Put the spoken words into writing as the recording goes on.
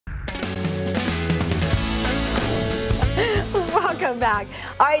Welcome back.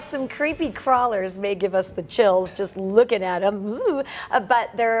 All right, some creepy crawlers may give us the chills just looking at them, but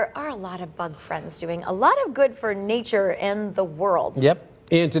there are a lot of bug friends doing a lot of good for nature and the world. Yep.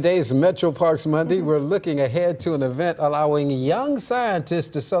 In today's Metroparks Monday, we're looking ahead to an event allowing young scientists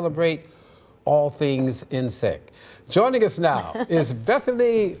to celebrate all things insect. Joining us now is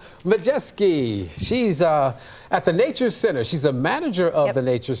Bethany Majeski. She's at the Nature Center. She's the manager of the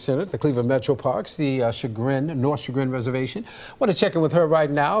Nature Center at the Cleveland Metroparks, the North Chagrin Reservation. I want to check in with her right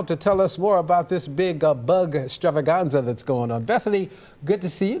now to tell us more about this big bug extravaganza that's going on. Bethany, good to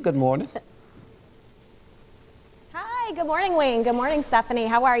see you. Good morning. Good morning, Wayne. Good morning, Stephanie.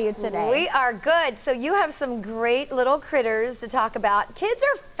 How are you today? We are good. So you have some great little critters to talk about. Kids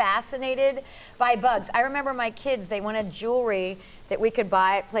are fascinated by bugs. I remember my kids, they wanted jewelry that we could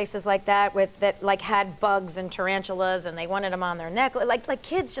buy at places like that that had bugs and tarantulas, and they wanted them on their neck. Like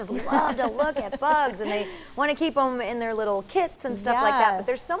kids just love to look at bugs, and they want to keep them in their little kits and stuff like that. But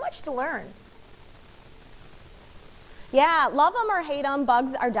there's so much to learn. Yeah, love them or hate them,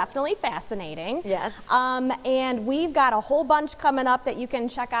 bugs are definitely fascinating. Yes. And we've got a whole bunch coming up that you can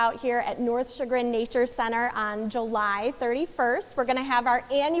check out here at North Chagrin Nature Center on July 31st. We're going to have our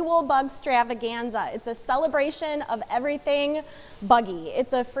annual bug extravaganza. It's a celebration of everything buggy.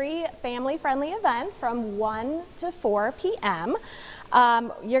 It's a free family-friendly event from 1 to 4 p.m.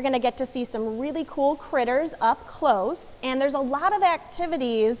 You're going to get to see some really cool critters up close, and there's a lot of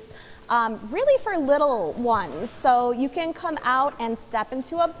activities really for little ones. So you can come out and step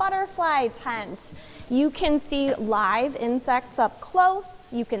into a butterfly tent. You can see live insects up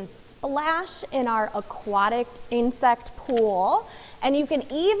close. You can splash in our aquatic insect pool. And you can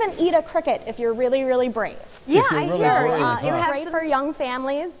even eat a cricket if you're really, really brave. Yeah, I hear. You have great for young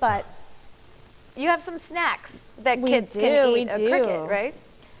families, but you have some snacks that kids can eat. A cricket, right?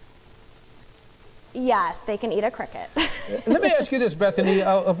 Yes, they can eat a cricket. Let me ask you this, Bethany.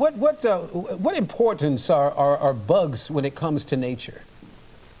 What importance are bugs when it comes to nature?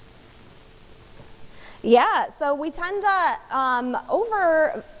 Yeah, so we tend to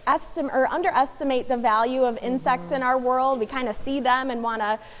underestimate the value of insects in our world. We kind of see them and want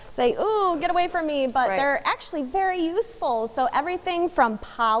to say, ooh, get away from me, but they're actually very useful. So everything from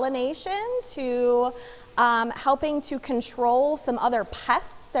pollination to helping to control some other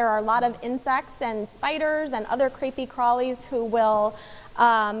pests. There are a lot of insects and spiders and other creepy crawlies who will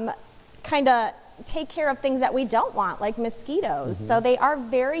kind of take care of things that we don't want, like mosquitoes. So they are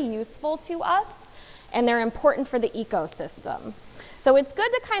very useful to us, and they're important for the ecosystem. So it's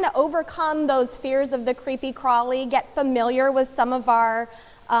good to kind of overcome those fears of the creepy crawly, get familiar with some of our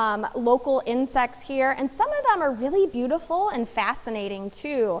local insects here, and some of them are really beautiful and fascinating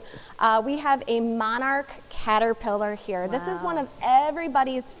too. We have a monarch caterpillar here. Wow. This is one of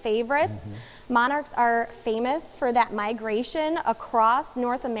everybody's favorites. Monarchs are famous for that migration across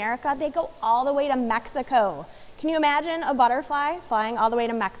North America. They go all the way to Mexico. Can you imagine a butterfly flying all the way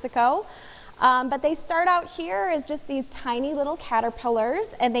to Mexico? But they start out here as just these tiny little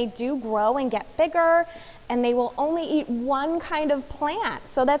caterpillars, and they do grow and get bigger, and they will only eat one kind of plant.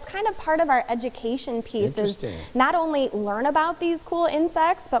 So that's kind of part of our education piece, is not only learn about these cool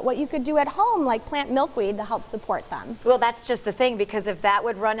insects, but what you could do at home, like plant milkweed to help support them. Well, that's just the thing, because if that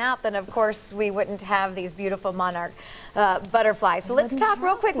would run out, then of course we wouldn't have these beautiful monarch butterflies. So let's talk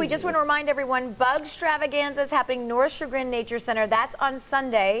real quick. We just want to remind everyone, Bug Extravaganza is happening North Chagrin Nature Center. That's on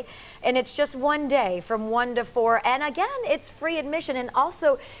Sunday, and it's just one day from 1 to 4. And again, it's free admission. And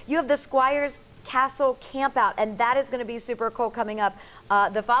also, you have the Squires Castle Campout, and that is going to be super cool coming up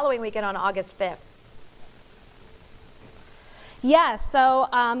the following weekend on August 5th. Yes,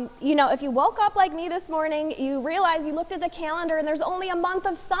 so, you know, if you woke up like me this morning, you realize you looked at the calendar and there's only a month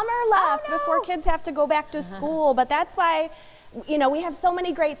of summer left before kids have to go back to school. But that's why, you know, we have so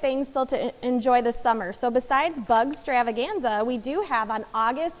many great things still to enjoy this summer. So besides Bug Extravaganza, we do have on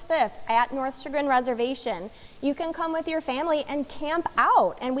August 5th at North Chagrin Reservation, you can come with your family and camp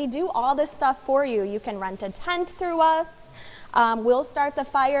out. And we do all this stuff for you. You can rent a tent through us. We'll start the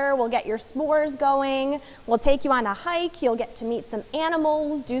fire, we'll get your s'mores going, we'll take you on a hike, you'll get to meet some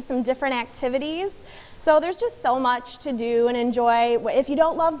animals, do some different activities. So there's just so much to do and enjoy. If you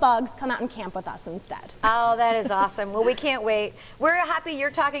don't love bugs, come out and camp with us instead. Oh, that is awesome. Well, we can't wait. We're happy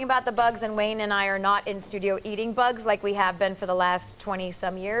you're talking about the bugs, and Wayne and I are not in studio eating bugs like we have been for the last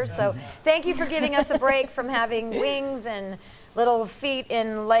 20-some years. So thank you for giving us a break from having wings and little feet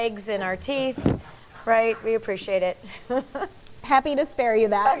and legs in our teeth. Right? We appreciate it. happy to spare you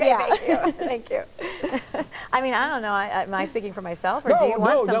that. Okay, yeah. thank you. Thank you. I mean, I don't know. Am I speaking for myself, or do you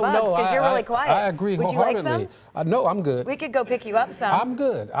want some bugs? Because you're really quiet. I agree wholeheartedly. Would you like some? No, I'm good. We could go pick you up some. I'm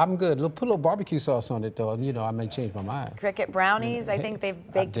good. I'm good. Put a little barbecue sauce on it, though. You know, I may change my mind. Cricket brownies. I think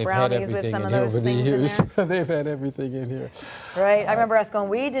they've baked They've brownies with some of those things in there. They've had everything in here. Right. I remember us going,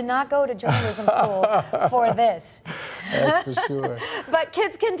 we did not go to journalism school for this. That's for sure. But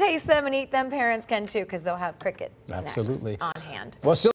kids can taste them and eat them. Parents can too, because they'll have cricket snacks Absolutely. on hand. Well,